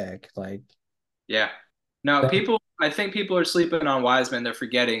overall pick. Like, yeah. No, that, I think people are sleeping on Wiseman. They're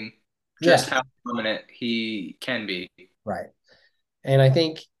forgetting yeah, just how dominant he can be. right. And I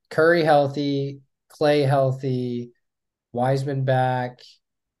think Curry healthy, Clay healthy, Wiseman back,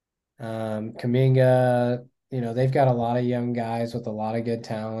 Kaminga. They've got a lot of young guys with a lot of good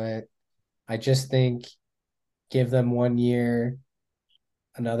talent. I just think give them 1 year,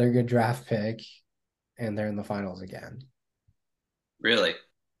 another good draft pick, and they're in the finals again. Really,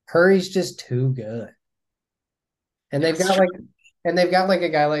 Curry's just too good. And they've that's got true. like a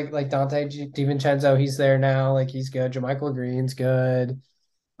guy like Dante DiVincenzo. He's there now. Like he's good. JaMychal Green's good.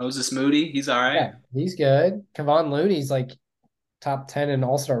 Moses Moody, he's all right. Yeah, he's good. Kevon Looney's like top 10 in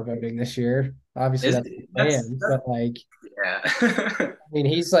All-Star voting this year. Obviously Is that's fans, that's but like yeah, I mean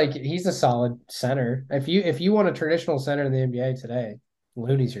he's a solid center. If you want a traditional center in the NBA today,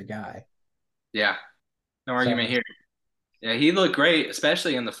 Looney's your guy. yeah. No So argument here. Yeah, he looked great,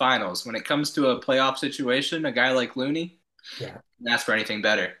 especially in the finals. When it comes to a playoff situation, a guy like Looney yeah, can ask for anything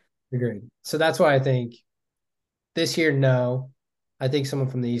better. agreed. So that's why I think this year, no. I think someone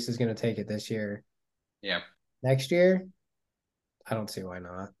from the East is going to take it this year. Yeah. Next year, I don't see why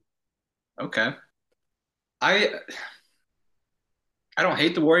not. Okay. I I don't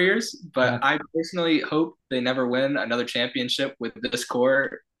hate the Warriors, but Yeah. I personally hope they never win another championship with this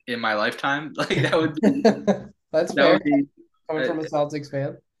core in my lifetime. Like That's that fair. would be Coming uh, from a Celtics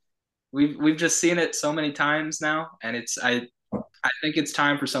fan. we've just seen it so many times now, and I think it's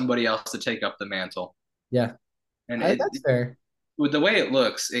time for somebody else to take up the mantle. Yeah, And that's fair. with the way it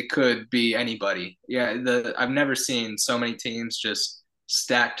looks, it could be anybody. Yeah, the I've never seen so many teams just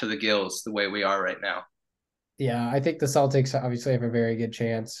stacked to the gills the way we are right now. Yeah, I think the Celtics obviously have a very good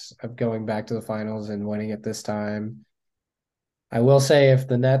chance of going back to the finals and winning it this time. I will say if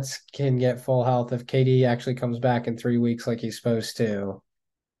the Nets can get full health, if KD actually comes back in 3 weeks like he's supposed to,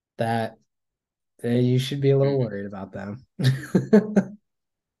 that you should be a little Mhm. worried about them.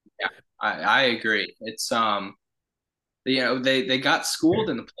 Yeah, I agree. It's they got schooled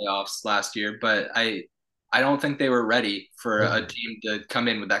in the playoffs last year, but I don't think they were ready for a team to come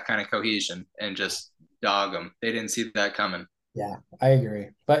in with that kind of cohesion and just dog them. They didn't see that coming. Yeah, I agree.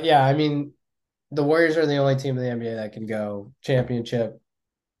 But yeah, I mean, the Warriors are the only team in the NBA that can go championship,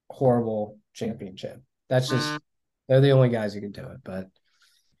 horrible championship. That's just they're the only guys who can do it. But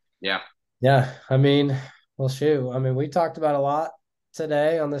Yeah, yeah, I mean, well, shoot. I mean, we talked about a lot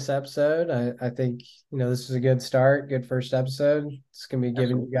today on this episode. I think, this is a good start, good first episode. It's gonna be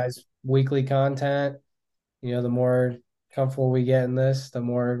giving you absolutely. guys weekly content. The more comfortable we get in this, the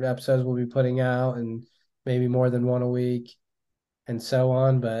more episodes we'll be putting out and maybe more than one a week and so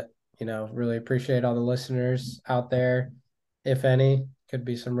on. But, really appreciate all the listeners out there, if any. Could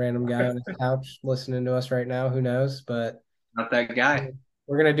be some random guy on his couch listening to us right now. Who knows? But Not that guy.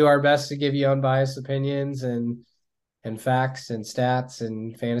 we're gonna do our best to give you unbiased opinions and facts and stats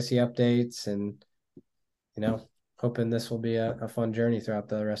and fantasy updates and hoping this will be a fun journey throughout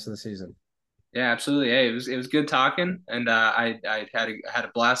the rest of the season. Yeah, absolutely. Hey, it was good talking, and I had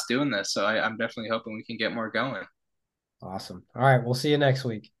a blast doing this. So I'm definitely hoping we can get more going. Awesome. All right, we'll see you next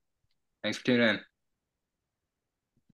week. Thanks for tuning in.